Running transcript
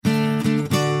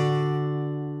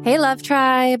Hey, Love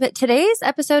Tribe. Today's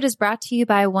episode is brought to you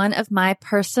by one of my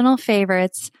personal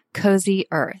favorites, Cozy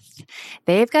Earth.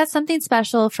 They've got something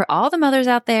special for all the mothers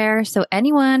out there. So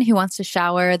anyone who wants to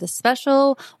shower the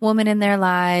special woman in their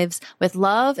lives with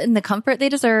love and the comfort they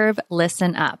deserve,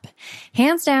 listen up.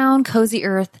 Hands down, Cozy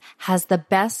Earth has the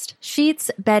best sheets,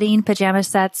 bedding, pajama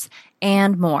sets,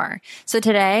 and more. So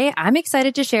today, I'm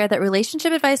excited to share that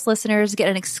Relationship Advice listeners get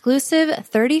an exclusive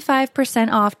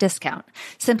 35% off discount.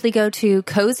 Simply go to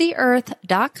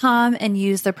CozyEarth.com and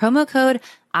use the promo code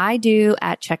I do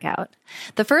at checkout.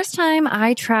 The first time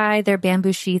I tried their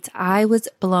bamboo sheets, I was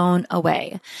blown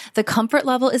away. The comfort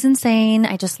level is insane.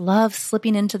 I just love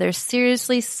slipping into their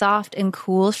seriously soft and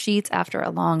cool sheets after a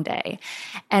long day.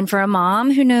 And for a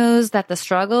mom who knows that the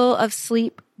struggle of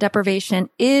sleep deprivation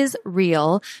is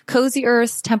real, Cozy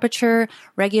Earth's temperature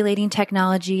regulating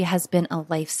technology has been a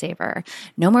lifesaver.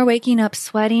 No more waking up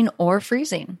sweating or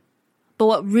freezing. But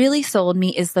what really sold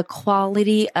me is the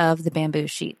quality of the bamboo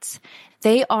sheets.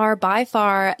 They are by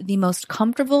far the most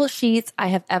comfortable sheets I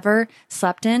have ever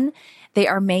slept in. They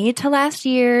are made to last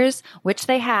years, which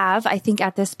they have. I think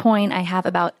at this point, I have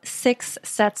about 6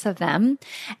 sets of them.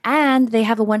 And they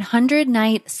have a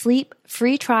 100-night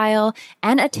sleep-free trial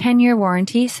and a 10-year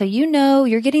warranty. So you know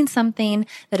you're getting something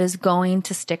that is going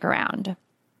to stick around.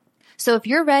 So if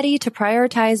you're ready to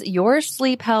prioritize your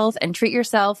sleep health and treat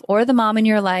yourself or the mom in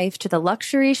your life to the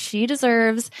luxury she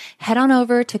deserves, head on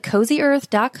over to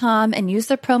CozyEarth.com and use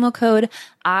the promo code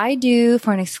I do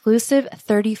for an exclusive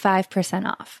 35%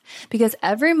 off. Because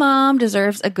every mom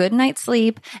deserves a good night's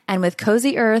sleep, and with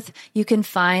Cozy Earth, you can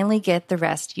finally get the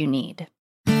rest you need.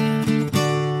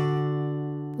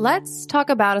 Let's talk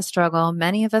about a struggle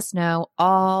many of us know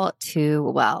all too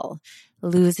well.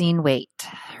 Losing weight.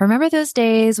 Remember those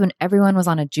days when everyone was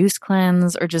on a juice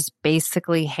cleanse or just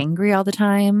basically hangry all the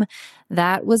time?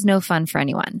 That was no fun for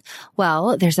anyone.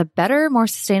 Well, there's a better, more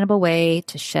sustainable way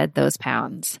to shed those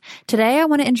pounds. Today, I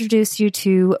want to introduce you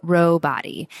to Ro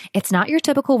Body. It's not your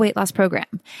typical weight loss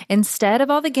program. Instead of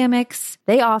all the gimmicks,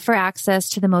 they offer access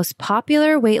to the most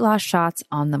popular weight loss shots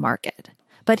on the market.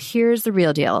 But here's the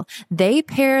real deal. They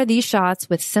pair these shots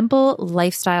with simple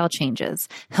lifestyle changes,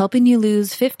 helping you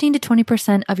lose 15 to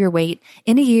 20% of your weight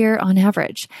in a year on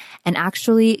average, and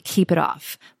actually keep it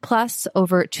off. Plus,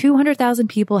 over 200,000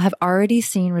 people have already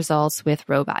seen results with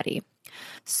Ro Body.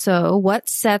 So what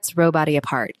sets Ro Body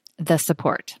apart? The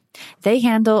support. They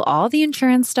handle all the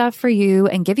insurance stuff for you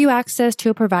and give you access to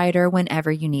a provider whenever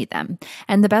you need them.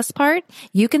 And the best part,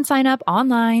 you can sign up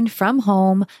online from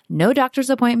home, no doctor's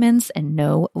appointments and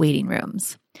no waiting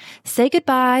rooms. Say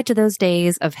goodbye to those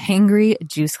days of hangry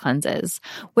juice cleanses.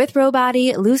 With Ro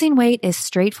Body, losing weight is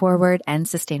straightforward and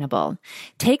sustainable.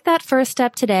 Take that first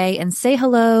step today and say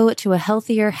hello to a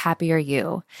healthier, happier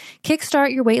you.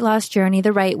 Kickstart your weight loss journey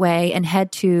the right way and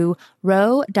head to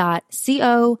ro.co/IDO.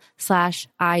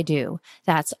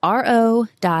 That's ro.co/IDO.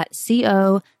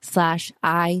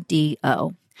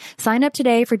 Sign up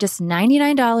today for just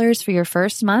 $99 for your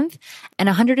first month and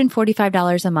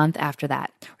 $145 a month after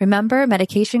that. Remember,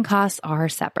 medication costs are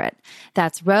separate.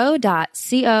 That's ro.co/IDO.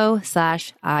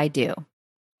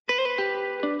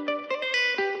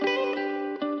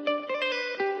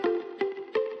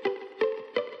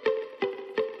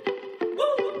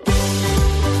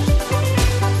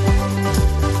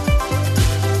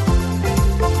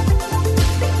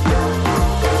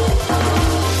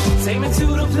 Take me to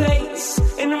the place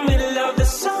in the middle of the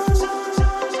sun.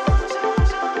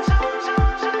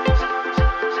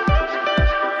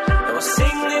 And we'll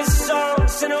sing this song,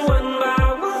 sing it one by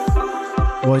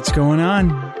one. What's going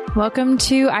on? Welcome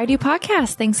to I Do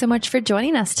Podcast. Thanks so much for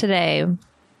joining us today.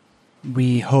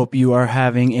 We hope you are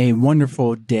having a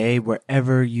wonderful day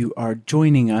wherever you are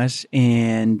joining us.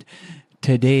 And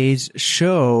today's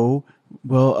show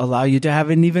will allow you to have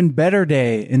an even better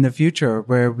day in the future,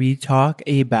 where we talk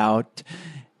about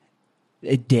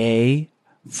a day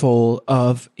full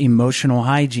of emotional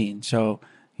hygiene. So,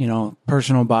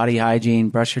 personal body hygiene,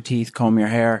 brush your teeth, comb your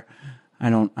hair. I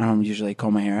don't usually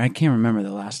comb my hair. I can't remember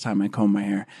the last time I combed my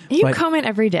hair. You comb it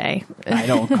every day. I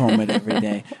don't comb it every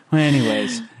day. Well,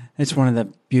 anyways, it's one of the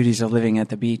beauties of living at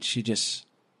the beach. You just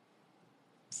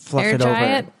fluff it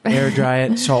over, air dry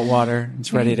it, salt water.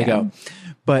 It's ready to go.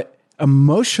 But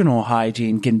emotional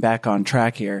hygiene, getting back on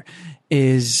track here,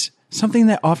 is something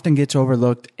that often gets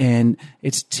overlooked, and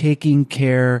it's taking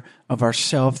care of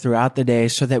ourselves throughout the day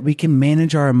so that we can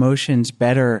manage our emotions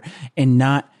better and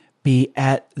not be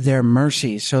at their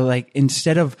mercy. So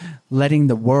instead of letting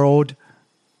the world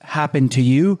happen to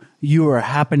you, you are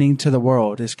happening to the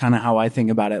world is kind of how I think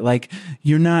about it. Like,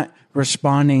 you're not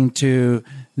responding to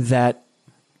that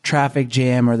traffic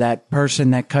jam or that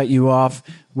person that cut you off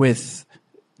with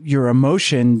your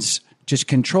emotions, just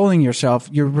controlling yourself,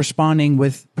 you're responding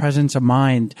with presence of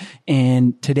mind.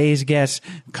 And today's guest,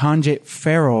 Kanjit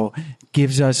Farrell,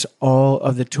 gives us all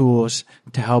of the tools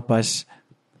to help us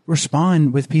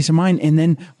respond with peace of mind. And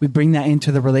then we bring that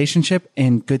into the relationship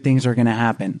and good things are going to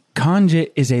happen.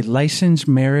 Kanjit is a licensed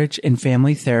marriage and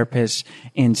family therapist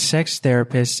and sex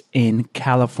therapist in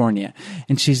California.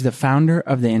 And she's the founder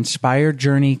of the Inspired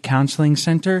Journey Counseling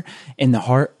Center in the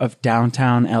heart of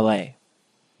downtown LA.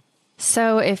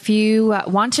 So if you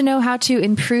want to know how to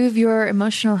improve your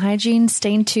emotional hygiene,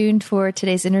 stay tuned for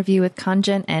today's interview with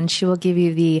Kanjit, and she will give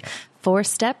you the 4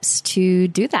 steps to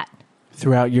do that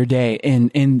throughout your day.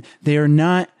 And they are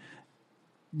not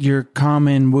your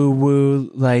common woo-woo,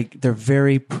 like they're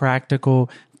very practical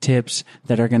tips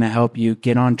that are going to help you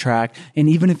get on track. And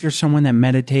even if you're someone that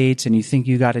meditates and you think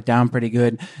you got it down pretty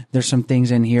good, there's some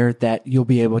things in here that you'll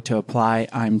be able to apply,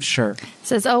 I'm sure.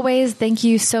 So as always, thank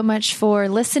you so much for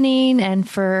listening and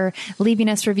for leaving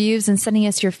us reviews and sending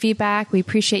us your feedback. We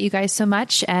appreciate you guys so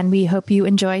much, and we hope you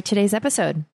enjoy today's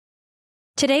episode.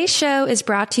 Today's show is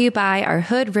brought to you by our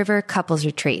Hood River Couples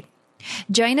Retreat.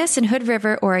 Join us in Hood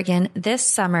River, Oregon this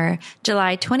summer,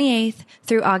 July 28th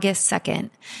through August 2nd.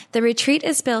 The retreat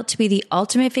is built to be the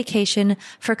ultimate vacation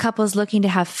for couples looking to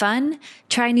have fun,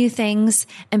 try new things,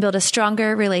 and build a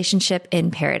stronger relationship in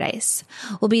paradise.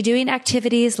 We'll be doing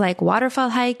activities like waterfall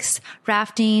hikes,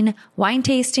 rafting, wine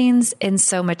tastings, and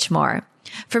so much more.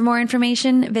 For more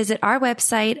information, visit our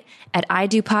website at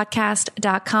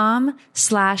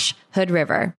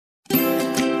idopodcast.com/hoodriver.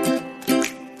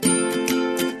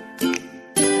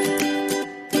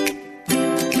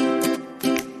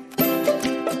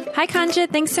 Hi,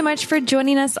 Kanjit. Thanks so much for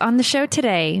joining us on the show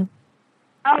today.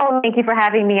 Oh, thank you for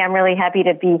having me. I'm really happy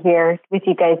to be here with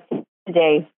you guys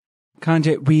today.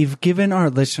 Kanjit, we've given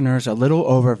our listeners a little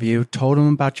overview, told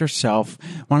them about yourself.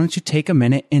 Why don't you take a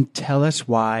minute and tell us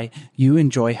why you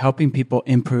enjoy helping people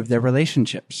improve their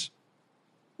relationships?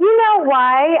 You know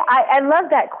why? I love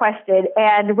that question.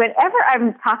 And whenever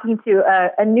I'm talking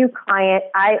to a new client,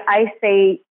 I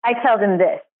tell them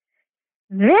this.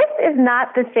 This is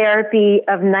not the therapy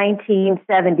of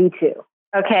 1972,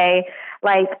 okay?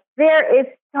 Like, there is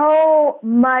so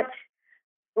much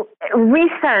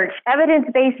research,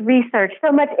 evidence-based research,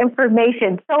 so much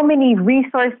information, so many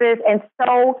resources, and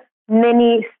so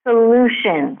many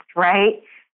solutions, right,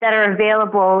 that are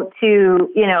available to,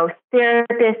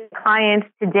 therapist clients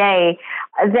today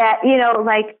that,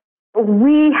 like,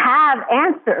 we have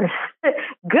answers,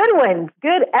 good ones,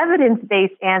 good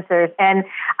evidence-based answers. And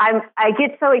I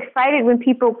get so excited when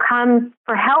people come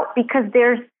for help because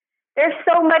there's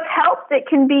so much help that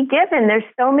can be given. There's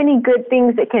so many good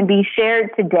things that can be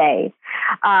shared today.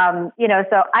 So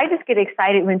I just get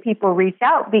excited when people reach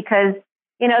out because,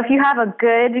 if you have a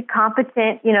good,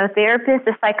 competent, therapist,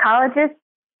 a psychologist,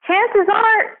 chances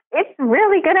are it's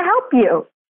really going to help you.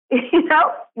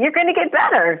 You're going to get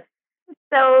better.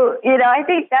 So, I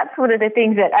think that's one of the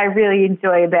things that I really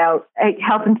enjoy about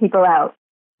helping people out.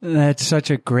 That's such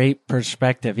a great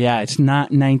perspective. Yeah, it's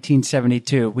not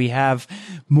 1972. We have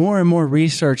more and more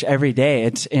research every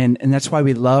day. And that's why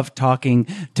we love talking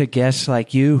to guests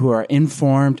like you who are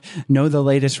informed, know the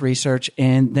latest research,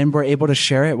 and then we're able to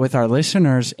share it with our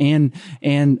listeners and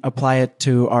apply it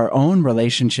to our own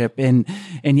relationship. And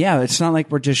yeah, it's not like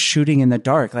we're just shooting in the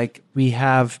dark. Like, we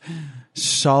have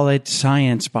solid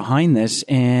science behind this,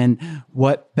 and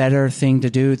what better thing to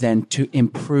do than to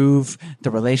improve the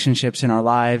relationships in our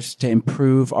lives, to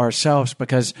improve ourselves,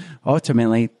 because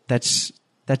ultimately that's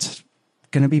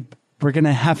going to be, we're going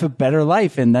to have a better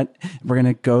life, and that we're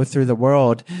going to go through the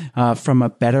world from a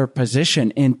better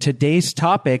position. And today's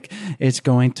topic is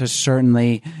going to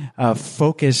certainly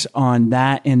focus on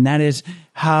that, and that is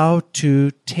how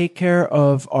to take care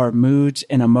of our moods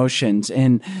and emotions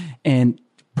and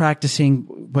practicing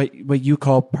what you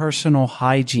call personal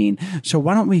hygiene. So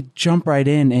why don't we jump right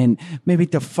in and maybe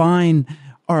define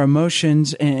our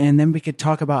emotions, and then we could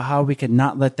talk about how we could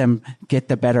not let them get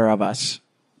the better of us.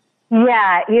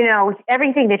 Yeah,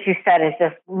 everything that you said is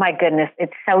just, my goodness,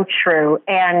 it's so true.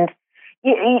 And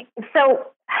so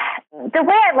the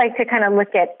way I like to kind of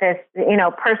look at this,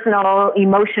 personal,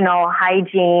 emotional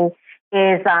hygiene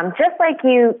is just like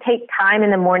you take time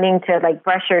in the morning to like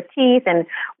brush your teeth and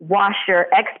wash your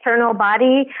external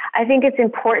body. I think it's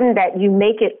important that you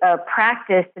make it a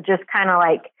practice to just kind of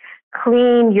like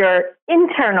clean your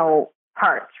internal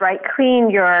parts, right? Clean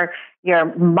your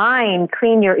mind,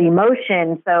 clean your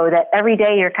emotions, so that every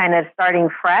day you're kind of starting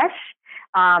fresh.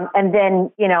 And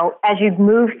then, as you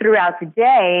move throughout the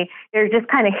day, you're just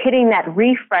kind of hitting that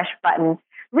refresh button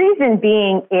Reason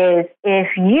being is if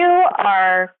you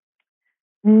are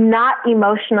not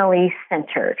emotionally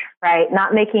centered, right?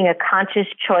 Not making a conscious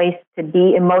choice to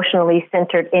be emotionally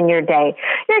centered in your day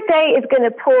is going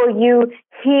to pull you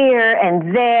here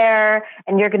and there,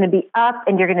 and you're going to be up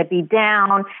and you're going to be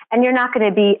down, and you're not going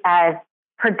to be as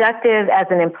productive as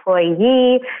an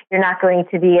employee. You're not going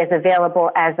to be as available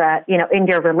as in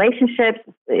your relationships,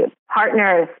 a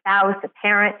partner, a spouse, a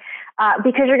parent,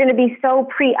 because you're going to be so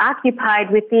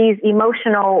preoccupied with these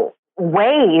emotional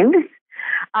waves.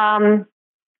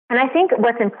 And I think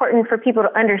what's important for people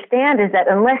to understand is that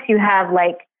unless you have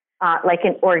like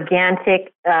an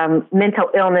organic mental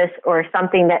illness or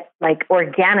something that like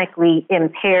organically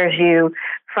impairs you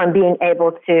from being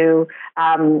able to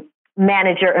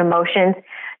manage your emotions,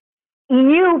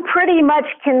 you pretty much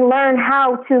can learn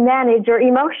how to manage your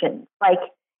emotions. Like,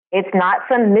 it's not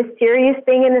some mysterious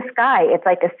thing in the sky. It's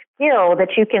like a skill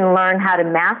that you can learn how to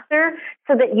master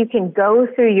so that you can go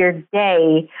through your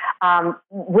day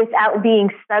without being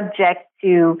subject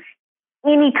to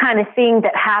any kind of thing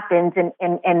that happens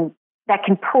and that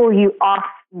can pull you off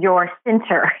your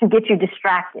center and get you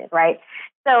distracted, right?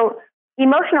 So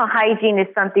emotional hygiene is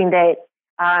something that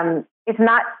it's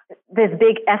not this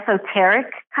big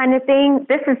esoteric kind of thing.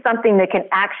 This is something that can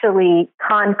actually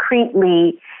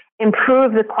concretely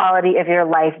improve the quality of your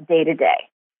life day to day.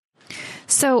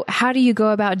 So how do you go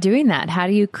about doing that? How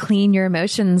do you clean your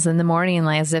emotions in the morning,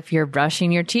 like as if you're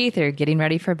brushing your teeth or getting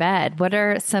ready for bed? What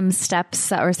are some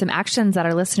steps or some actions that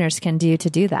our listeners can do to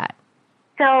do that?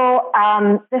 So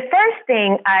the first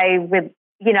thing I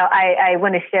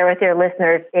want to share with your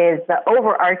listeners is the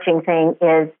overarching thing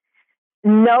is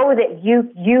know that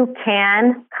you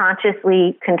can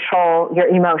consciously control your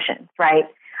emotions, right?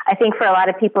 I think for a lot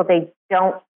of people,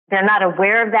 they're not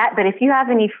aware of that. But if you have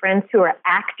any friends who are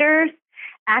actors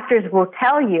will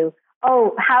tell you,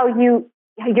 how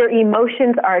your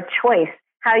emotions are a choice.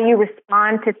 How you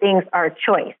respond to things are a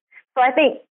choice. So I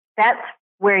think that's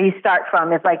where you start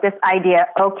from, is like this idea,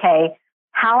 okay,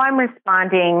 how I'm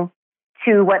responding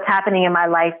to what's happening in my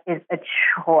life is a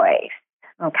choice.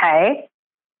 Okay.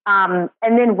 And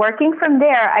then working from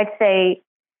there, I'd say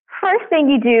first thing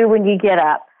you do when you get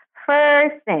up,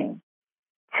 first thing,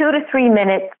 2 to 3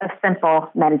 minutes of simple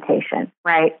meditation,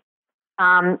 right?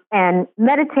 And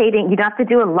meditating, you don't have to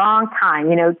do a long time,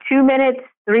 2 minutes,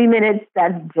 3 minutes,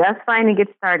 that's just fine to get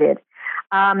started.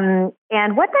 And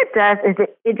what that does is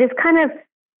it just kind of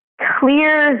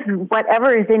clears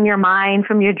whatever is in your mind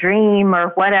from your dream or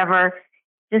whatever,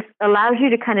 just allows you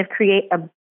to kind of create a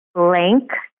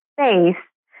blank space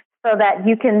so that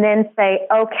you can then say,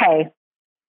 okay,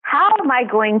 how am I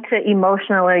going to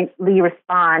emotionally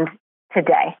respond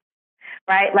today,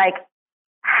 right? Like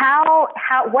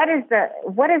what is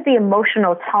the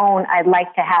emotional tone I'd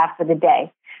like to have for the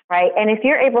day, right? And if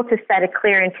you're able to set a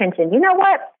clear intention, you know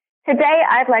what? Today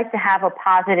I'd like to have a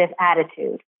positive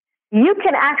attitude. You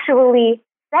can actually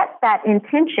set that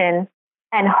intention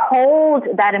and hold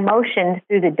that emotion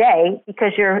through the day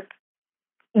because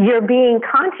you're being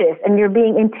conscious and you're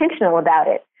being intentional about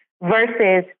it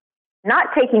versus not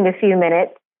taking a few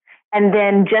minutes and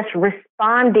then just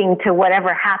responding to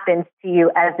whatever happens to you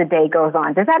as the day goes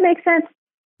on. Does that make sense?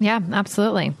 Yeah,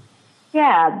 absolutely.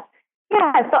 Yeah.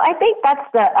 So I think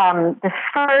that's the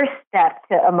first step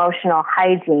to emotional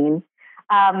hygiene.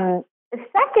 The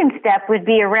second step would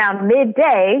be around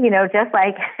midday, just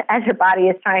like as your body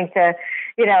is trying to,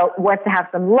 wants to have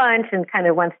some lunch and kind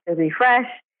of wants to refresh,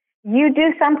 you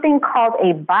do something called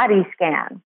a body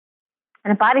scan.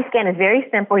 And a body scan is very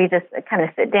simple. You just kind of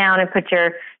sit down and put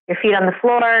your feet on the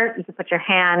floor. You can put your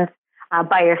hands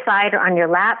by your side or on your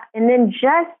lap, and then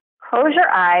just close your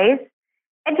eyes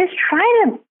and just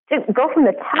try to go from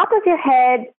the top of your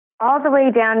head all the way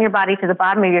down your body to the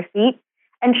bottom of your feet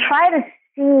and try to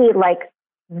see,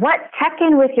 check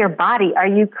in with your body. Are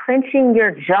you clenching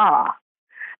your jaw?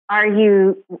 Are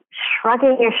you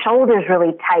shrugging your shoulders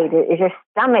really tight? Is your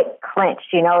stomach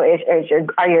clenched?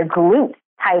 Are your glutes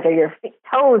tight? Are your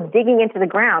toes digging into the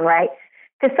ground, right?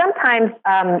 Because sometimes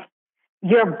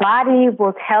your body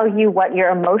will tell you what your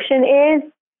emotion is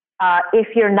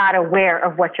if you're not aware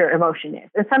of what your emotion is.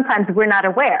 And sometimes we're not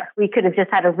aware. We could have just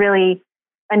had a really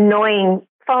annoying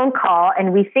phone call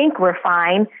and we think we're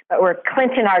fine, but we're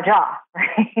clenching our jaw,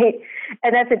 right?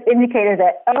 And that's an indicator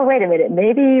that, oh, wait a minute,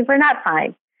 maybe we're not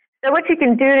fine. So what you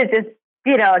can do to just,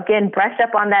 again, brush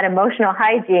up on that emotional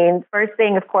hygiene, first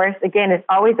thing, of course, again, is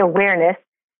always awareness.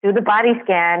 Do the body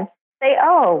scan. Say,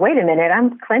 oh, wait a minute,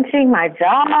 I'm clenching my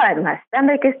jaw and my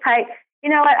stomach is tight. You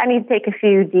know what? I need to take a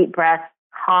few deep breaths,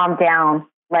 calm down,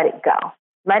 let it go.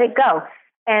 Let it go.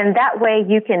 And that way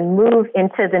you can move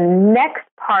into the next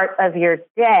part of your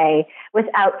day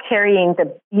without carrying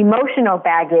the emotional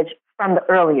baggage from the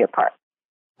earlier part.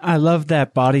 I love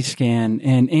that body scan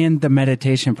and the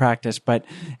meditation practice, but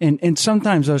and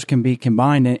sometimes those can be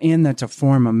combined, and that's a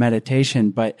form of meditation.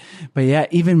 But yeah,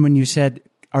 even when you said,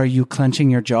 are you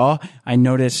clenching your jaw? I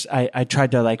noticed I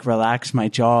tried to like relax my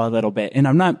jaw a little bit, and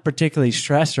I'm not particularly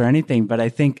stressed or anything, but I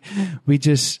think we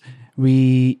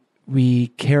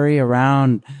carry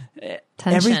around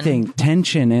everything,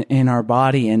 tension in our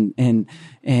body,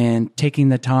 and taking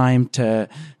the time to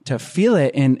feel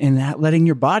it and letting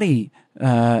your body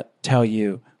tell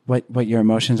you what your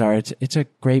emotions are. It's a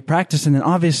great practice. And then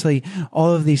obviously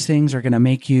all of these things are going to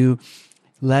make you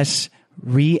less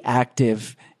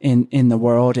reactive in the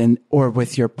world or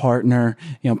with your partner,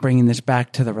 bringing this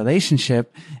back to the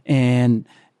relationship, and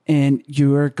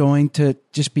you are going to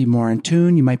just be more in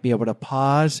tune. You might be able to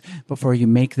pause before you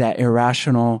make that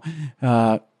irrational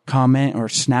comment or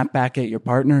snap back at your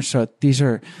partner. So these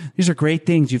are great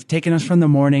things. You've taken us from the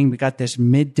morning. We got this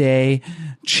midday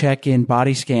check-in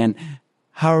body scan.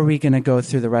 How are we going to go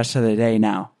through the rest of the day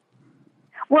now?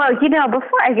 Well,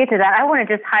 before I get to that, I want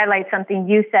to just highlight something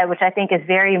you said, which I think is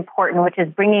very important, which is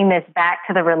bringing this back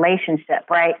to the relationship,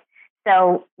 right?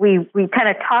 So we kind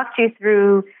of talked you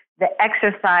through the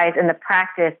exercise and the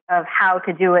practice of how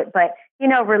to do it. But,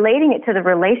 relating it to the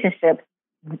relationship,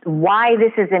 why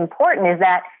this is important is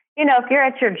that, if you're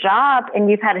at your job and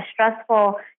you've had a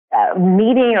stressful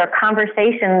meeting or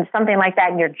conversation, something like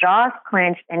that, and your jaw's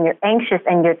clenched and you're anxious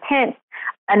and you're tense,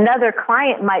 another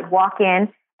client might walk in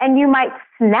and you might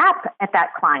snap at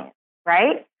that client,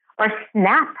 right? Or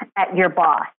snap at your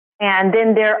boss. And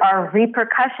then there are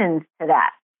repercussions to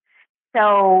that.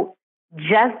 So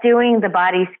just doing the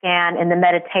body scan and the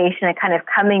meditation and kind of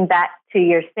coming back to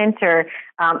your center,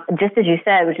 just as you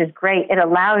said, which is great, it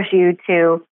allows you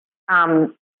to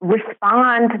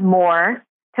respond more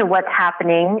to what's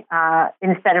happening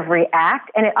instead of react.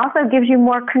 And it also gives you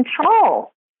more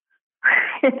control.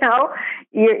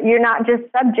 You're not just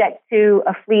subject to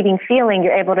a fleeting feeling.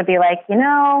 You're able to be like,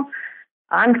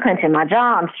 I'm clenching my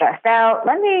jaw, I'm stressed out.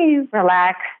 Let me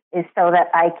relax, is so that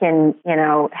I can,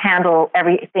 handle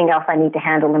everything else I need to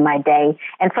handle in my day,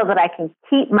 and so that I can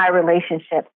keep my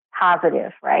relationship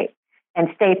positive, right, and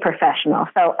stay professional.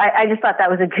 So I just thought that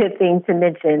was a good thing to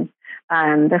mention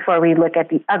before we look at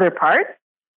the other part.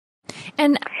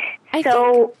 And I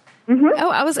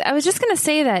was just going to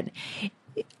say that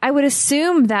I would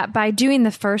assume that by doing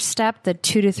the first step, the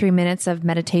 2 to 3 minutes of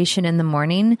meditation in the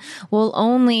morning, it'll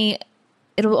only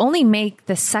make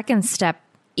the second step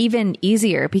even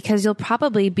easier, because you'll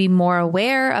probably be more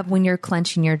aware of when you're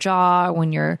clenching your jaw, or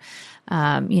when you're,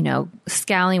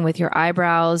 scowling with your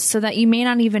eyebrows, so that you may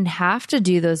not even have to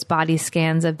do those body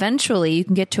scans. Eventually, you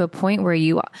can get to a point where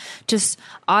you just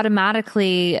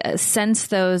automatically sense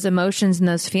those emotions and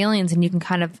those feelings, and you can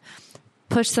kind of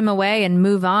push them away and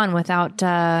move on without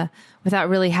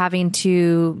really having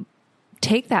to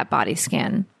take that body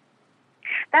scan.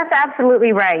 That's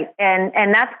absolutely right.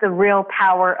 And that's the real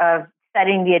power of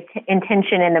setting the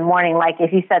intention in the morning. Like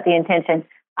if you set the intention,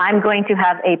 I'm going to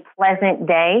have a pleasant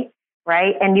day,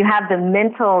 right? And you have the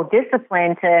mental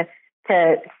discipline to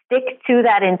stick to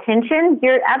that intention,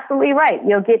 you're absolutely right.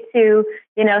 You'll get to,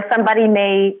 somebody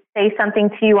may say something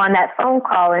to you on that phone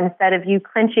call. Instead of you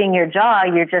clenching your jaw,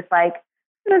 you're just like,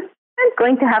 I'm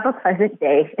going to have a pleasant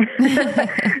day,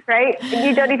 right? And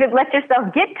you don't even let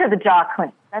yourself get to the jaw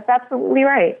clench. That's absolutely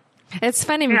right. It's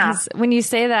funny because when you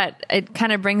say that, it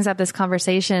kind of brings up this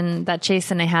conversation that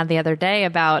Chase and I had the other day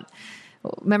about,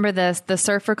 remember the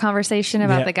surfer conversation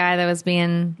about the guy that was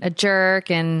being a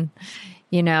jerk, and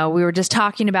we were just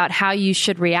talking about how you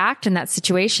should react in that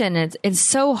situation. It's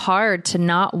so hard to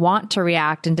not want to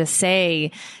react and to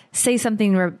say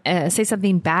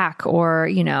something back, or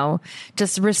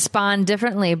just respond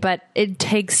differently. But it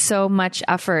takes so much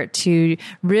effort to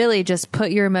really just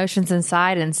put your emotions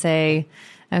inside and say,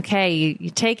 okay, you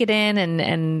take it in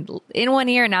and in one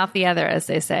ear and out the other, as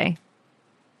they say.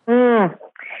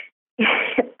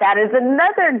 That is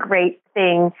another great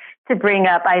thing to bring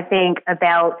up, I think,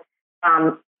 about,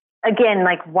 again,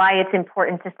 like why it's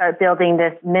important to start building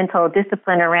this mental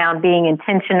discipline around being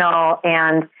intentional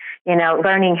and,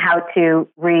 learning how to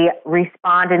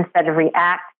respond instead of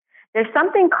react. There's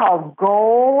something called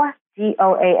GOAL,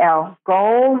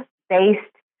 goal-based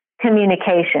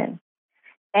communication.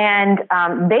 And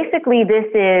basically this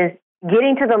is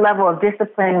getting to the level of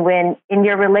discipline when in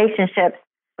your relationships,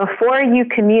 before you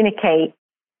communicate,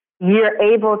 you're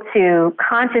able to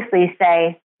consciously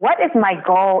say, what is my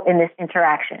goal in this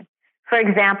interaction? For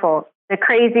example, the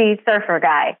crazy surfer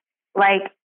guy,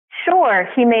 like, sure,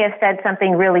 he may have said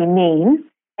something really mean,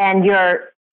 and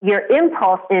your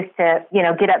impulse is to,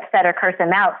 get upset or curse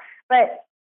him out. But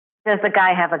does the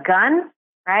guy have a gun,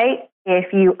 right?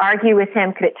 If you argue with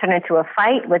him, could it turn into a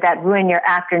fight? Would that ruin your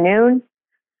afternoon?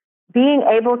 Being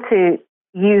able to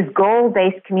use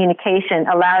goal-based communication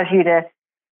allows you to,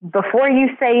 before you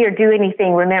say or do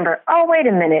anything, remember, oh, wait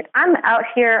a minute, I'm out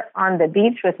here on the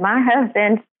beach with my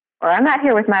husband, or I'm out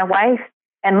here with my wife,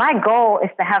 and my goal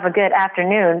is to have a good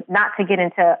afternoon, not to get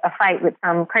into a fight with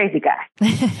some crazy guy,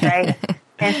 right?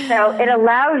 And so it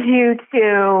allows you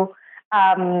to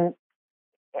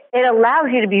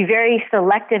be very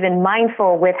selective and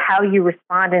mindful with how you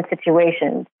respond in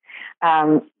situations,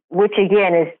 which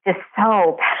again is just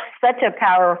such a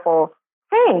powerful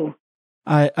thing.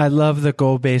 I love the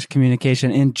goal-based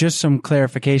communication. And just some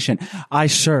clarification, I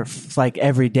surf like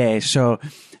every day. So,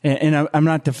 and I'm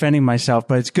not defending myself,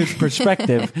 but it's good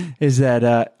perspective is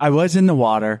that I was in the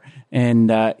water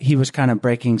and he was kind of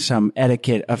breaking some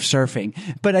etiquette of surfing.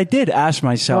 But I did ask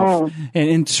myself,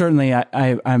 and certainly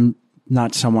I'm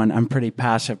not someone, I'm a pretty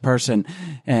passive person.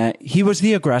 He was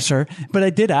the aggressor, but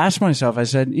I did ask myself, I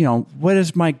said, what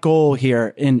is my goal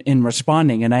here in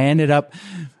responding? And I ended up,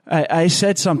 I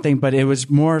said something, but it was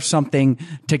more something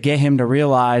to get him to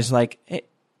realize, like,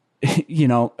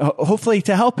 hopefully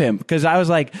to help him. Because I was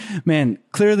like, man,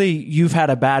 clearly you've had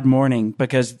a bad morning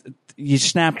because you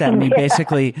snapped at me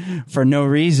basically for no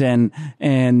reason.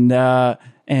 And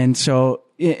so,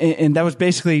 and that was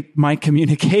basically my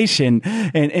communication.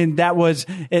 And that was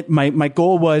it. My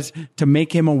goal was to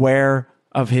make him aware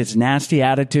of his nasty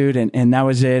attitude, and that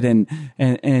was it.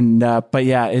 But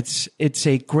yeah, it's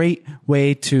a great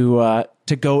way to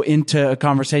go into a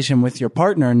conversation with your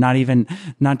partner, not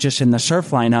just in the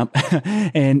surf lineup.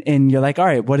 and you're like, all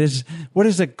right, what is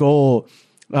the goal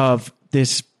of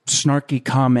this snarky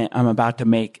comment I'm about to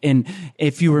make? And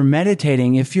if you were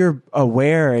meditating, if you're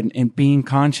aware and being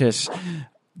conscious,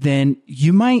 then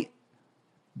you might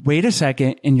wait a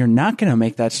second and you're not going to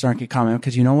make that snarky comment,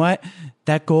 because you know what?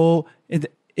 That goal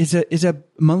is a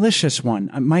malicious one.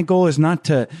 My goal is not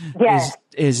to,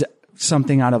 is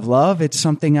something out of love. It's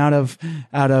something out of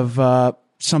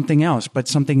something else, but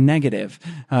something negative.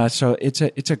 So it's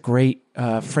a great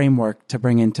framework to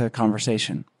bring into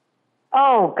conversation.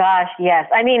 Oh gosh, yes.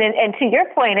 I mean, and to your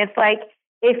point, it's like,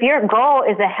 if your goal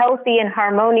is a healthy and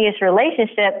harmonious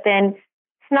relationship, then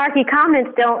snarky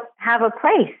comments don't have a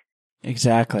place.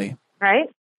 Exactly. Right?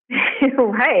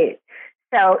 Right.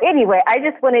 So anyway, I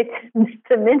just wanted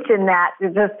to mention that,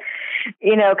 just,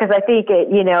 because I think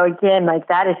again, like,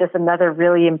 that is just another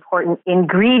really important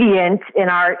ingredient in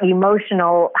our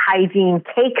emotional hygiene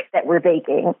cake that we're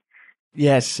baking.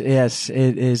 Yes, it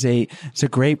is it's a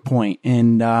great point.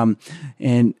 And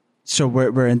so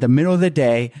we're in the middle of the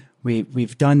day.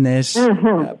 We've done this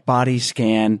body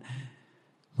scan.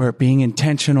 We're being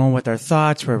intentional with our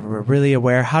thoughts. We're really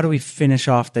aware. How do we finish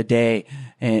off the day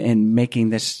and making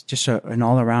this just an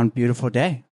all-around beautiful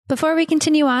day? Before we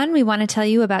continue on, we want to tell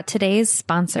you about today's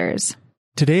sponsors.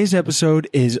 Today's episode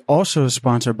is also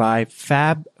sponsored by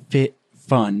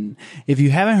FabFitFun. If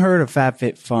you haven't heard of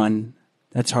FabFitFun,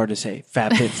 that's hard to say,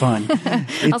 FabFitFun.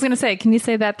 I was going to say, can you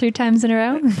say that 3 times in a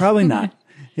row? Probably not.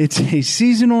 It's a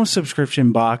seasonal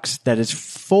subscription box that is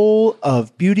full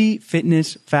of beauty,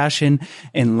 fitness, fashion,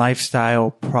 and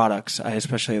lifestyle products. I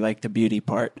especially like the beauty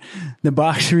part. The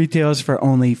box retails for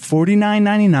only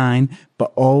 $49.99,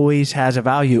 but always has a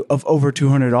value of over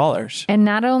 $200. And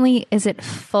not only is it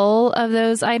full of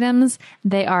those items,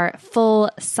 they are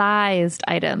full-sized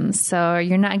items. So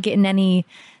you're not getting any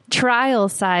trial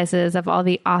sizes of all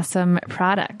the awesome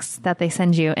products that they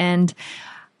send you. And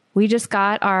we just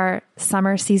got our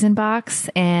summer season box,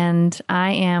 and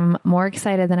I am more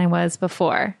excited than I was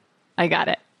before I got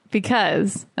it,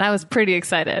 because, and I was pretty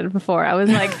excited before. I was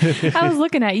like, I was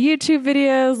looking at YouTube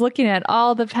videos, looking at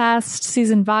all the past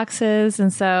season boxes.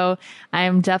 And so I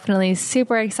am definitely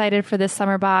super excited for this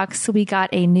summer box. We got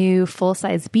a new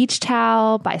full-size beach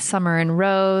towel by Summer and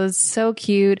Rose. So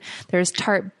cute. There's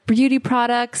Tarte beauty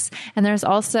products, and there's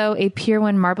also a Pier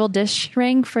 1 marble dish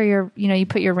ring for your, you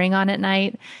put your ring on at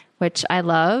night, which I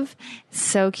love.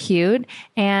 So cute.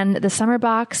 And the summer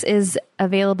box is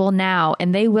available now,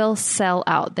 and they will sell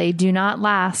out. They do not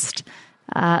last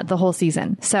the whole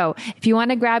season. So if you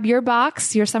want to grab your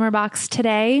summer box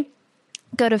today,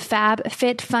 go to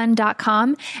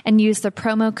fabfitfun.com and use the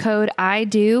promo code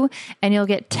IDO, and you'll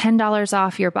get $10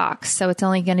 off your box. So it's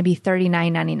only going to be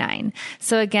 $39.99.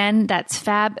 So again, that's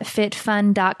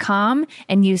fabfitfun.com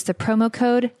and use the promo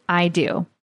code IDO.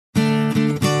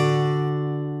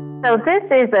 So this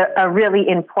is a really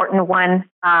important one.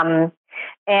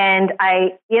 And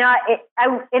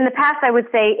in the past, I would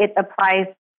say it applies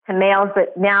to males,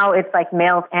 but now it's like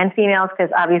males and females,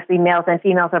 because obviously males and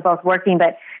females are both working.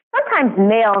 But sometimes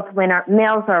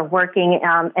males are working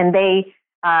and they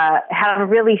have a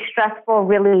really stressful,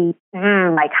 really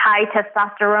like high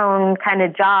testosterone kind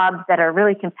of jobs that are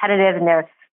really competitive, and their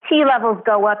T levels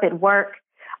go up at work.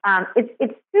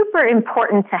 It's super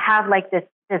important to have like this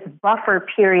buffer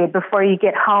period before you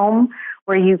get home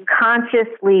where you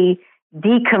consciously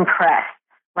decompress,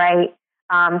 right?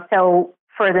 So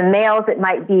for the males, it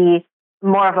might be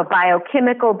more of a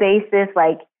biochemical basis,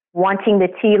 like wanting the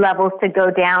T levels to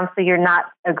go down so you're not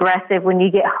aggressive when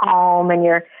you get home and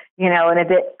you're, in a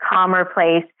bit calmer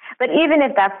place. But even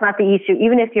if that's not the issue,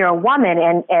 even if you're a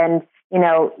woman and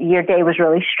your day was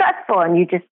really stressful and you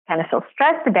just kind of feel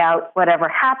stressed about whatever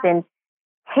happened,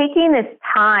 taking this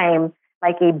time,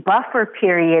 like a buffer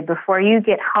period before you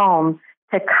get home,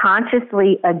 to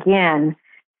consciously, again,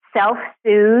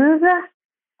 self-soothe,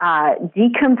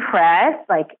 decompress,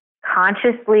 like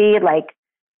consciously, like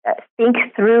think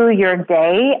through your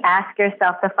day, ask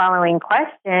yourself the following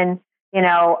question,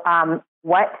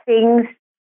 what things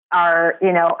are,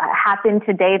 happen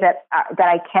today that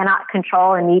I cannot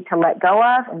control and need to let go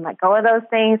of, and let go of those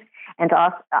things. And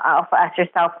also ask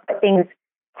yourself, what things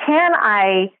can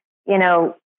I,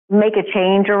 make a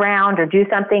change around or do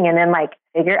something, and then like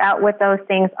figure out what those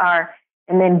things are,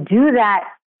 and then do that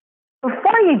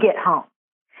before you get home,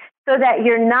 so that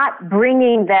you're not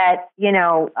bringing that,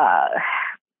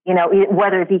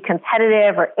 whether it be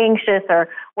competitive or anxious or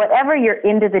whatever your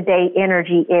end of the day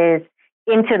energy is,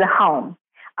 into the home.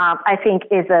 I think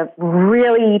is a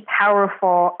really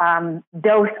powerful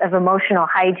dose of emotional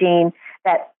hygiene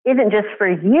that isn't just for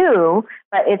you,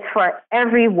 but it's for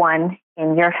everyone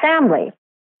in your family.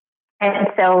 And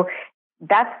so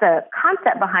that's the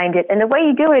concept behind it. And the way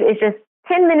you do it is just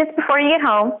 10 minutes before you get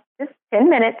home, just 10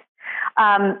 minutes.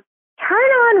 Turn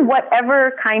on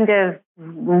whatever kind of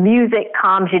music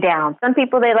calms you down. Some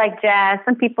people, they like jazz.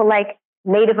 Some people like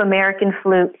Native American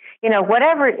flute.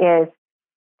 Whatever it is,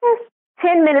 just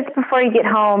 10 minutes before you get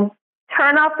home,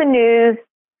 turn off the news,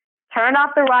 turn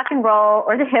off the rock and roll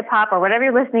or the hip hop or whatever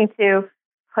you're listening to,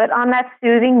 put on that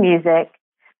soothing music,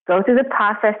 go through the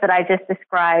process that I just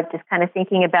described, just kind of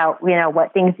thinking about,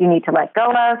 what things you need to let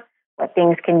go of, what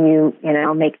things can you,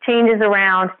 make changes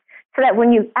around, so that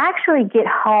when you actually get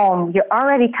home, you're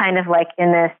already kind of like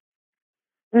in this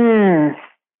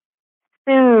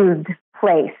soothed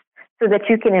place, so that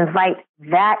you can invite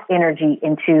that energy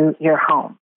into your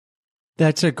home.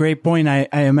 That's a great point. I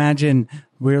imagine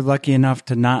we're lucky enough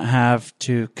to not have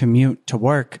to commute to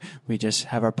work. We just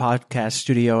have our podcast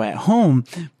studio at home.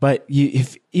 But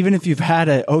even if you've had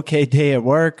an okay day at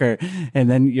work, and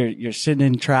then you're sitting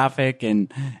in traffic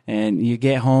and you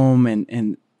get home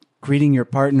and greeting your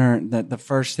partner, the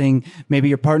first thing, maybe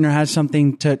your partner has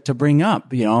something to bring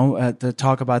up, to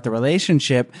talk about the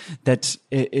relationship.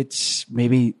 It's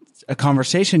maybe a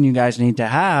conversation you guys need to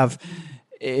have.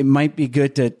 It might be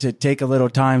good to take a little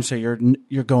time so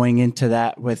you're going into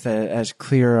that with as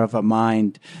clear of a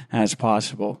mind as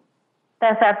possible.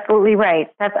 That's absolutely right.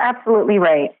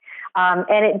 And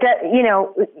it does,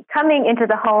 coming into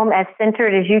the home as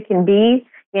centered as you can be,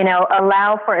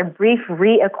 allow for a brief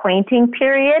reacquainting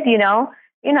period,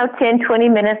 10, 20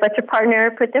 minutes, let your partner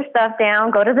put their stuff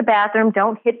down, go to the bathroom,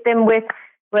 don't hit them with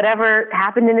whatever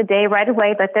happened in the day right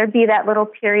away, but there'd be that little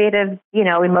period of,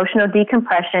 emotional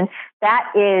decompression. That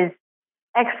is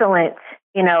excellent,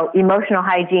 emotional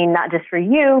hygiene, not just for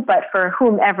you, but for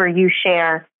whomever you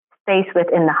share space with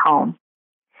in the home.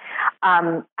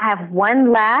 I have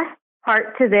one last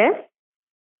part to this,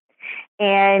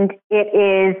 and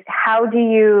it is, how do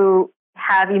you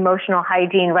have emotional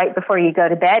hygiene right before you go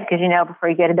to bed? Because, before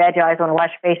you go to bed, you always want to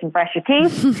wash your face and brush your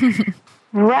teeth.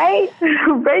 Right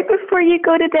before you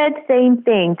go to bed, same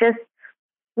thing. Just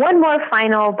one more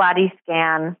final body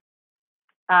scan.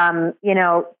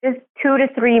 Just 2 to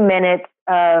 3 minutes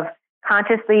of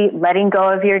consciously letting go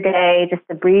of your day. Just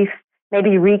a brief, maybe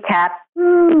recap.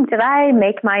 Did I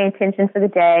make my intention for the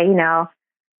day?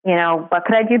 What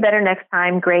could I do better next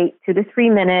time? Great. 2 to 3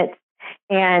 minutes.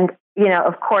 And,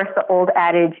 of course, the old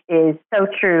adage is so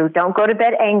true. Don't go to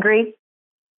bed angry.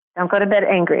 Don't go to bed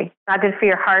angry. It's not good for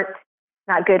your heart.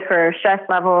 Not good for stress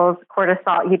levels,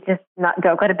 cortisol.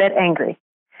 Don't go to bed angry.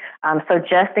 So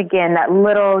just, again, that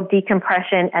little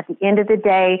decompression at the end of the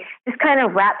day just kind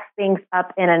of wraps things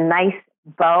up in a nice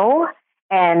bow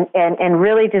and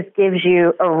really just gives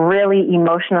you a really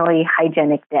emotionally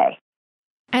hygienic day.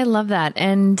 I love that.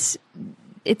 And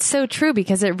it's so true,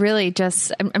 because it really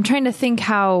just, I'm trying to think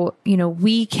how,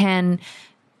 we can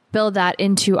build that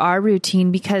into our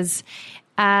routine, because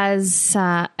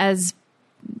as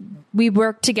we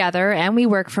work together and we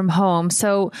work from home,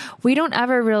 so we don't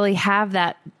ever really have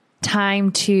that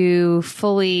time to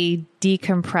fully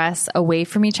decompress away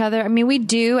from each other. I mean, we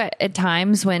do at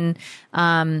times when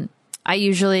I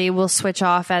usually will switch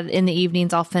off in the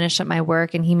evenings. I'll finish up my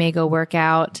work and he may go work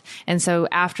out. And so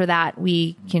after that,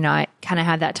 I kind of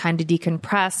had that time to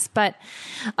decompress. But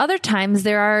other times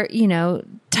there are,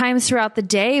 times throughout the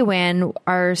day when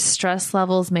our stress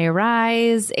levels may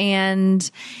rise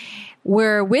and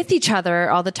we're with each other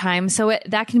all the time. So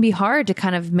that can be hard to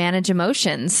kind of manage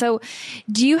emotions. So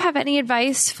do you have any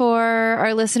advice for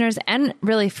our listeners and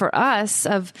really for us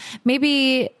of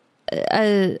maybe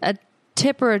a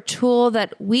tip or a tool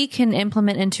that we can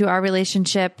implement into our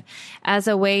relationship as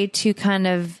a way to kind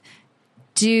of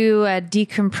do a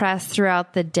decompress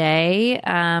throughout the day?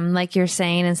 Like you're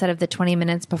saying, instead of the 20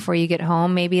 minutes before you get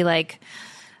home, maybe like,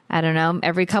 I don't know,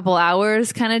 every couple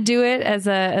hours kind of do it as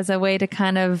a way to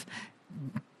kind of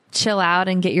chill out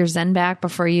and get your zen back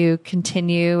before you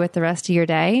continue with the rest of your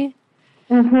day?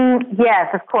 Mm-hmm. Yes,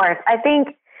 of course. I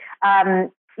think,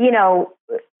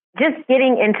 just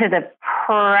getting into the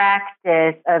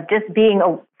practice of just being,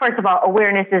 first of all,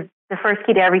 awareness is the first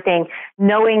key to everything.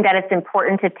 Knowing that it's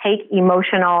important to take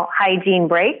emotional hygiene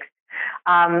breaks.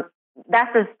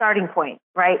 That's the starting point,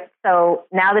 right? So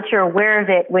now that you're aware of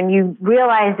it, when you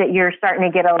realize that you're starting to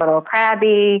get a little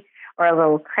crabby or a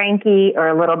little cranky or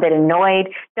a little bit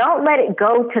annoyed, don't let it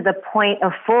go to the point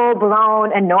of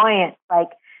full-blown annoyance.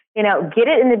 Like, get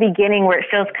it in the beginning where it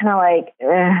feels kind of like,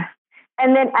 ugh.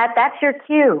 And then that's your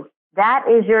cue. That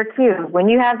is your cue. When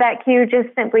you have that cue, just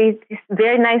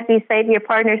very nicely say to your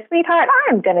partner, sweetheart,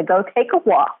 I'm going to go take a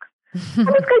walk. I'm just going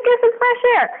to get some fresh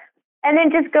air. And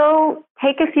then just go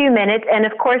take a few minutes. And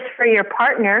of course, for your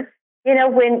partner,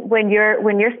 when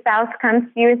your spouse comes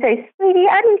to you and says, sweetie,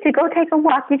 I need to go take a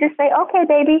walk, you just say, okay,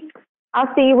 baby,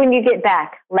 I'll see you when you get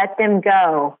back. Let them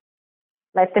go.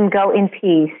 Let them go in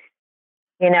peace.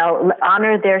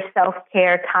 Honor their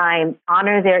self-care time,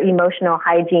 honor their emotional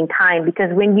hygiene time,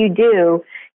 because when you do,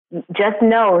 just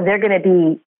know they're going to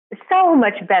be so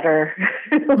much better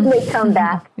when they come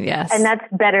back. Yes. And that's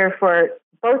better for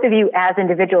both of you as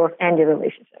individuals and your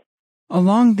relationship.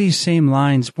 Along these same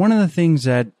lines, one of the things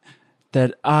that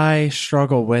I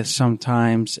struggle with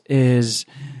sometimes is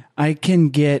I can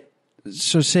get,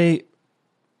 so say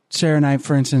Sarah and I,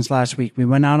 for instance, last week, we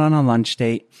went out on a lunch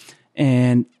date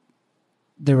and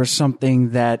there was something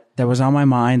that was on my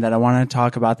mind that I wanted to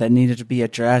talk about that needed to be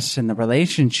addressed in the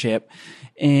relationship.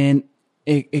 And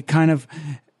it kind of,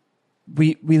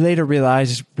 we later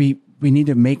realized we need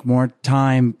to make more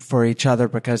time for each other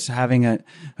because having a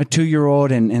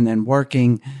 2-year-old and then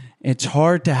working, it's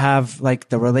hard to have like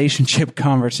the relationship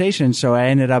conversation. So I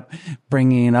ended up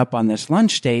bringing it up on this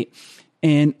lunch date.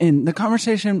 And the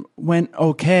conversation went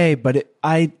okay, but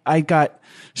I got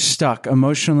stuck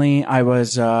emotionally. I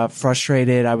was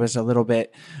frustrated. I was a little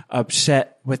bit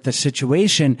upset with the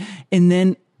situation. And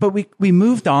then, but we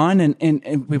moved on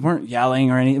and we weren't yelling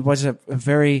or anything. It was a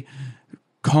very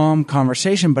calm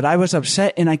conversation, but I was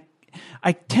upset and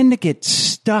I tend to get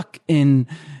stuck in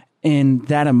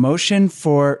that emotion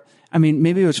for,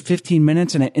 maybe it was 15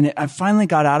 minutes and I finally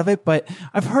got out of it, but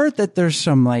I've heard that there's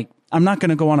some I'm not going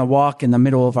to go on a walk in the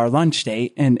middle of our lunch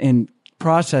date and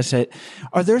process it.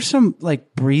 Are there some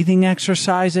breathing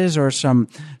exercises or some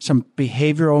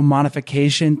behavioral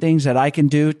modification things that I can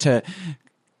do to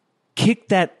kick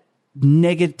that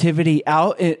negativity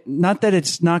out? Not that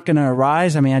it's not going to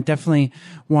arise. I definitely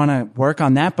want to work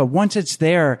on that, but once it's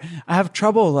there, I have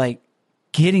trouble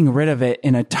getting rid of it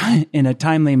in a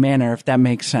timely manner, if that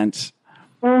makes sense.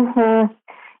 Mm-hmm.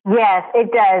 Yes,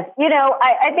 it does.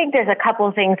 I think there's a couple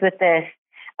of things with this.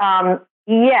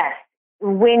 Yes,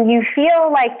 when you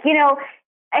feel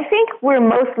I think we're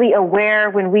mostly aware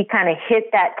when we kind of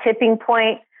hit that tipping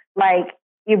point,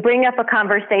 you bring up a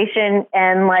conversation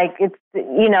and it's,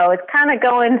 it's kind of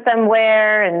going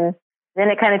somewhere and then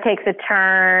it kind of takes a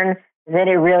turn, then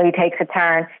it really takes a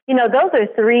turn. Those are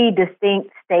 3 distinct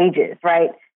stages,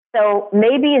 right? So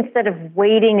maybe instead of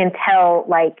waiting until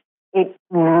it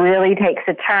really takes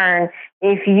a turn,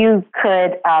 if you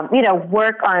could,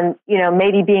 work on,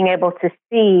 maybe being able to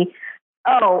see,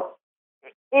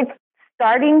 it's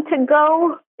starting to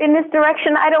go in this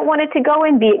direction I don't want it to go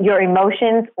in, be it your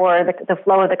emotions or the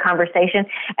flow of the conversation.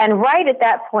 And right at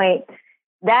that point,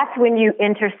 that's when you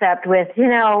intercept with,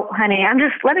 honey,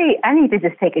 I need to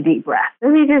just take a deep breath.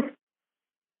 Let me just,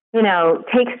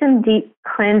 take some deep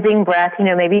cleansing breaths,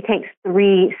 maybe take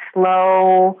 3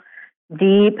 slow,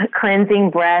 deep cleansing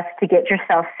breaths to get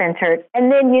yourself centered.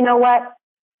 And then you know what?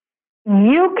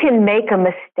 you can make a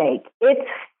mistake. It's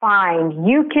fine.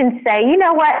 You can say, you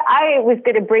know what, I was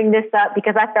going to bring this up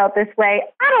because I felt this way.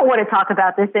 I don't want to talk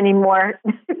about this anymore.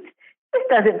 This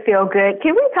doesn't feel good.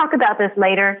 Can we talk about this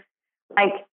later?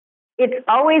 Like, it's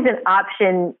always an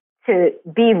option to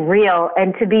be real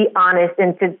and to be honest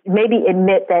and to maybe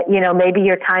admit that, you know, maybe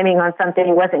your timing on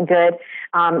something wasn't good,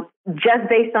 just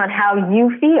based on how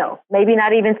you feel. Maybe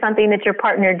not even something that your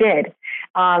partner did.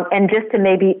 And just to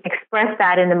maybe express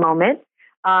that in the moment.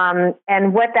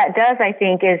 And what that does, I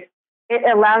think, is it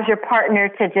allows your partner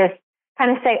to just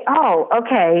kind of say, oh,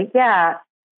 okay, yeah,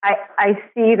 I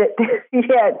see that,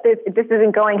 this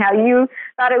isn't going how you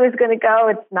thought it was going to go.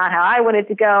 It's not how I wanted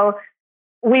to go.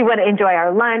 We want to enjoy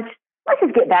our lunch. Let's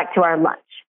just get back to our lunch,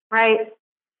 right?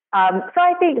 So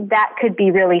I think that could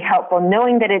be really helpful,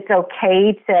 knowing that it's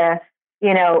okay to,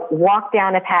 you know, walk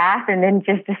down a path and then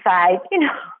just decide, you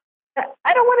know,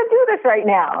 I don't want to do this right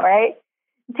now, right?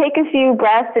 Take a few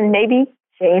breaths and maybe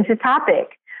change the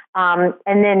topic. And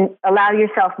then allow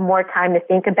yourself more time to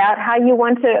think about how you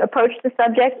want to approach the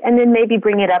subject and then maybe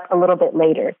bring it up a little bit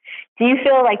later. Do you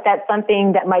feel like that's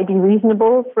something that might be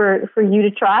reasonable for you to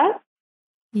try?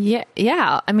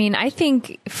 Yeah. I mean, I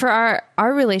think for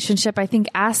our relationship, I think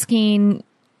asking,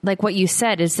 like what you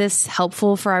said, is this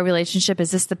helpful for our relationship?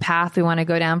 Is this the path we want to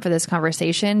go down for this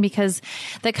conversation? Because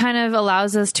that kind of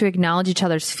allows us to acknowledge each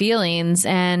other's feelings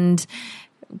and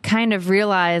kind of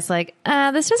realize like,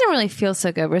 this doesn't really feel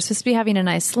so good. We're supposed to be having a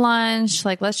nice lunch.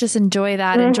 Like, let's just enjoy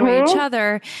that, enjoy each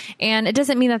other. And it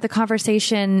doesn't mean that the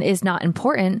conversation is not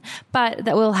important, but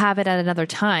that we'll have it at another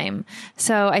time.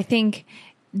 So I think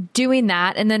doing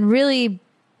that and then really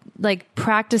like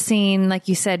practicing, like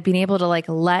you said, being able to like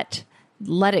let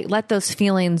those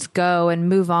feelings go and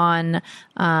move on.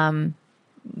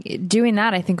 Doing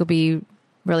that, I think, will be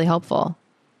really helpful.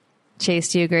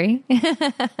 Chase, do you agree?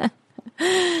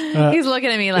 He's looking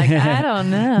at me like, I don't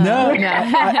know. No.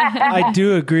 I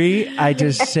do agree. I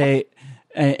just say,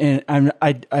 and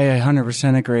I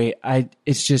 100% agree.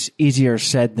 It's just easier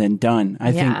said than done.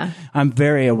 I think I'm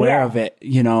very aware of it.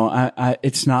 You know,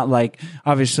 it's not like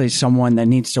obviously someone that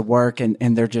needs to work and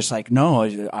they're just like, no,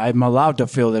 I'm allowed to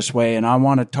feel this way and I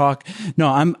want to talk. No,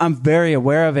 I'm very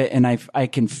aware of it and I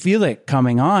can feel it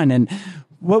coming on. And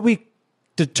what we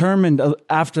determined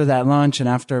after that lunch and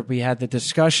after we had the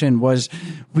discussion was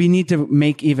we need to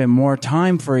make even more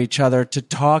time for each other to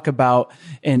talk about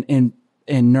and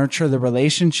nurture the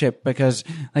relationship, because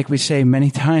like we say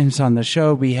many times on the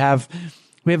show, we have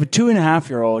a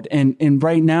 2.5-year-old and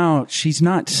right now she's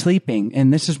not sleeping.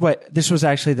 And this was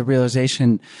actually the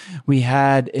realization we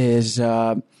had is,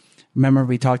 remember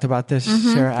we talked about this,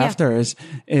 Sarah, after is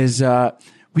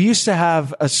we used to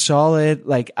have a solid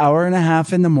like hour and a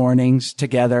half in the mornings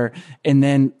together and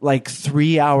then like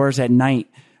 3 hours at night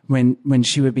when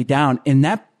she would be down. And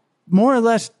that more or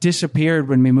less disappeared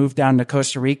when we moved down to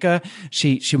Costa Rica.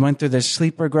 She went through this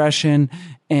sleep regression,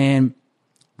 and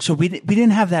so we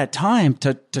didn't have that time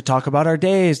to talk about our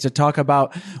days, to talk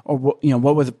about, or you know,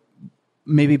 what was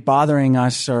maybe bothering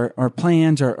us or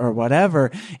plans or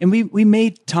whatever. And we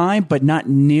made time, but not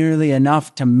nearly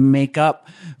enough to make up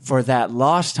for that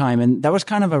lost time. And that was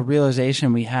kind of a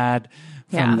realization we had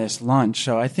from this lunch.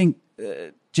 So I think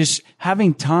just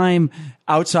having time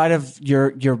outside of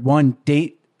your one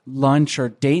date lunch or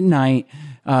date night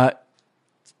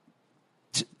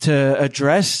to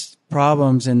address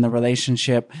problems in the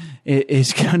relationship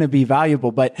is going to be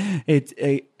valuable. But it's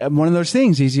one of those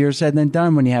things, easier said than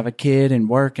done when you have a kid and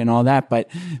work and all that. But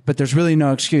there's really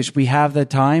no excuse. We have the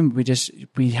time.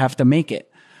 We have to make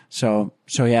it. So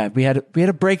yeah, we had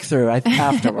a breakthrough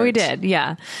afterwards. We did.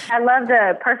 Yeah. I love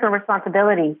the personal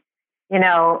responsibility, you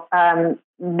know,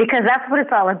 because that's what it's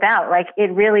all about. Like,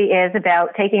 it really is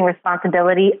about taking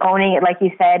responsibility, owning it. Like you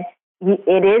said,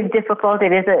 it is difficult.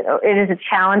 It is a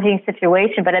challenging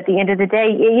situation, but at the end of the day,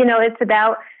 you know, it's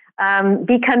about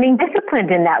becoming disciplined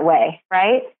in that way,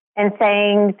 right? And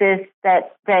saying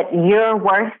that you're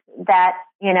worth that,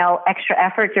 you know, extra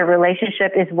effort. Your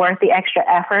relationship is worth the extra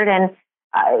effort, and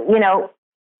you know,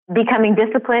 becoming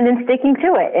disciplined and sticking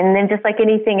to it. And then, just like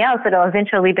anything else, it'll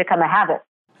eventually become a habit.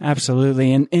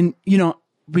 Absolutely, and you know,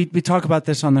 we talk about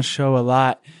this on the show a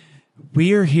lot.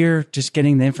 We are here just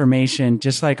getting the information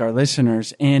just like our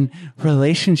listeners, and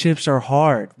relationships are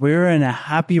hard. We're in a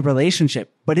happy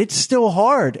relationship, but it's still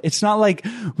hard. It's not like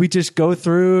we just go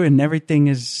through and everything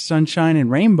is sunshine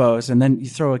and rainbows, and then you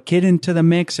throw a kid into the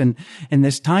mix, and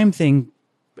this time thing,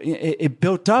 it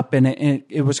built up and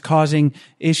it was causing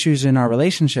issues in our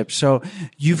relationship. So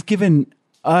you've given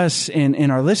us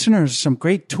and our listeners some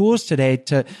great tools today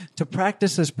to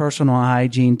practice this personal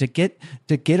hygiene, to get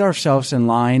ourselves in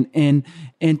line and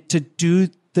to do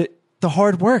the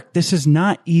hard work. This is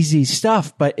not easy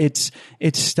stuff, but it's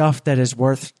stuff that is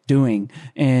worth doing.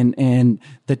 And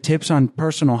the tips on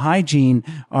personal hygiene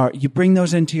are, you bring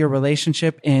those into your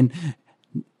relationship, and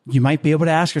you might be able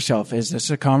to ask yourself, is this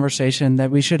a conversation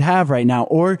that we should have right now?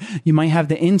 Or you might have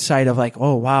the insight of like,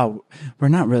 oh, wow, we're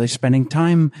not really spending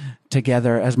time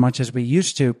together as much as we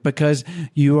used to, because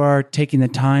you are taking the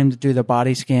time to do the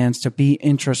body scans, to be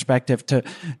introspective, to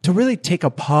really take a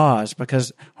pause,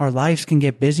 because our lives can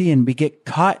get busy and we get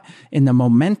caught in the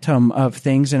momentum of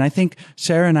things. And I think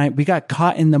Sarah and I, we got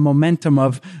caught in the momentum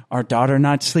of our daughter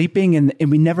not sleeping, and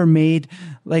we never made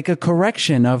like a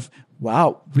correction of,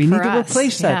 wow, we need to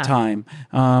replace that time.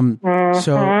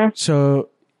 So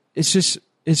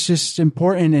it's just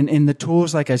important. And the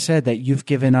tools, like I said, that you've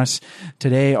given us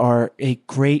today are a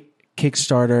great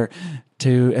Kickstarter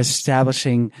to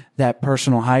establishing that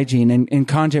personal hygiene. And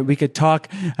Kanjit, we could talk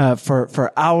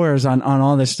for hours on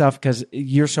all this stuff, because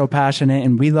you're so passionate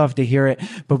and we love to hear it,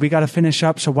 but we got to finish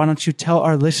up. So why don't you tell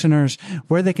our listeners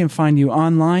where they can find you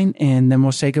online, and then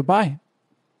we'll say goodbye.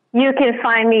 You can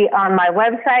find me on my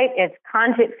website. It's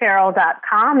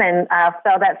KanjitFarrell.com, and I'll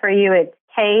spell that for you. It's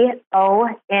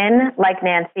K-O-N like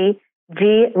Nancy,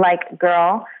 G like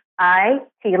girl,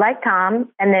 I-T like Tom,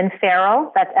 and then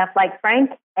Farrell, that's F like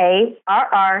Frank,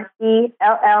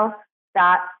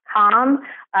 A-R-R-E-L-L.com.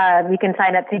 You can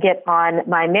sign up to get on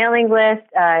my mailing list.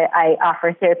 I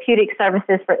offer therapeutic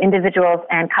services for individuals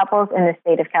and couples in the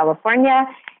state of California.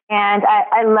 And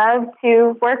I love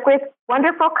to work with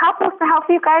wonderful couples to help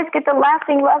you guys get the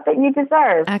lasting love that you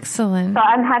deserve. Excellent. So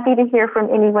I'm happy to hear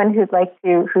from anyone who'd like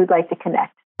to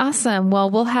connect. Awesome. Well,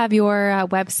 we'll have your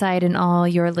website and all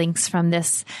your links from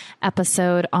this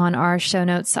episode on our show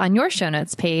notes, on your show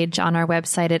notes page on our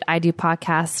website at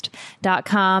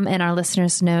idopodcast.com. And our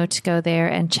listeners know to go there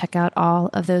and check out all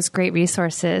of those great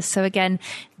resources. So again,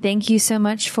 thank you so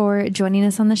much for joining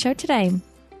us on the show today.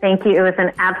 Thank you. It was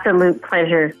an absolute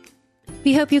pleasure.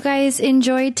 We hope you guys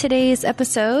enjoyed today's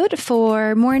episode.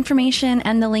 For more information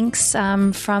and the links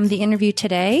from the interview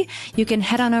today, you can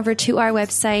head on over to our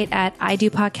website at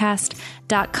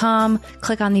idopodcast.com,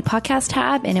 click on the podcast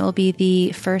tab, and it will be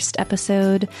the first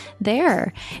episode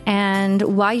there. And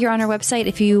while you're on our website,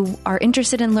 if you are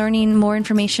interested in learning more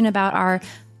information about our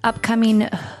upcoming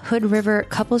Hood River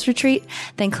Couples Retreat,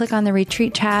 then click on the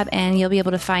retreat tab and you'll be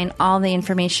able to find all the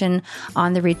information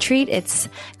on the retreat. It's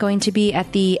going to be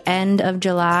at the end of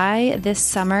July this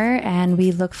summer, and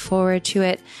we look forward to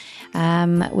it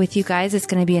with you guys. It's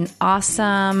going to be an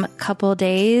awesome couple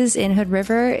days in Hood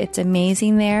River. It's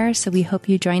amazing there. So we hope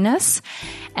you join us.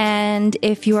 And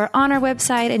if you are on our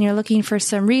website and you're looking for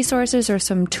some resources or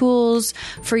some tools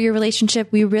for your relationship,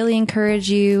 we really encourage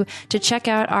you to check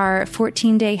out our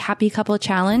 14-day Happy Couple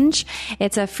Challenge.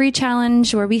 It's a free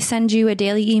challenge where we send you a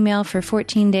daily email for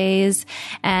 14 days.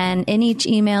 And in each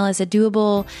email is a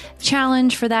doable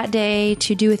challenge for that day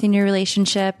to do within your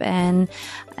relationship. And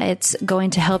it's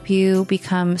going to help you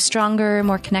become stronger,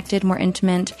 more connected, more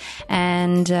intimate.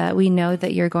 And we know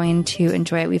that you're going to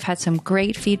enjoy it. We've had some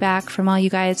great feedback from all you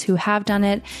guys who have done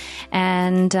it.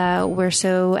 And we're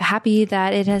so happy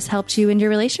that it has helped you in your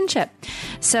relationship.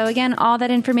 So again, all that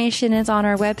information is on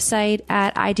our website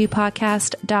at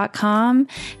idopodcast.com.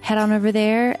 Head on over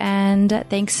there. And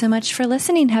thanks so much for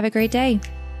listening. Have a great day.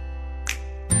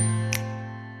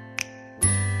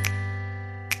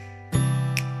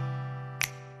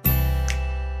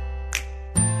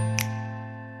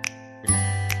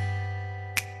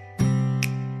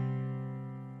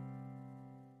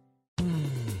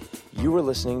 You were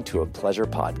listening to a Pleasure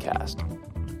Podcast.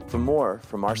 For more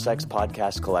from our Sex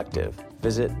Podcast Collective,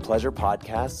 visit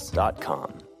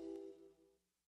pleasurepodcasts.com.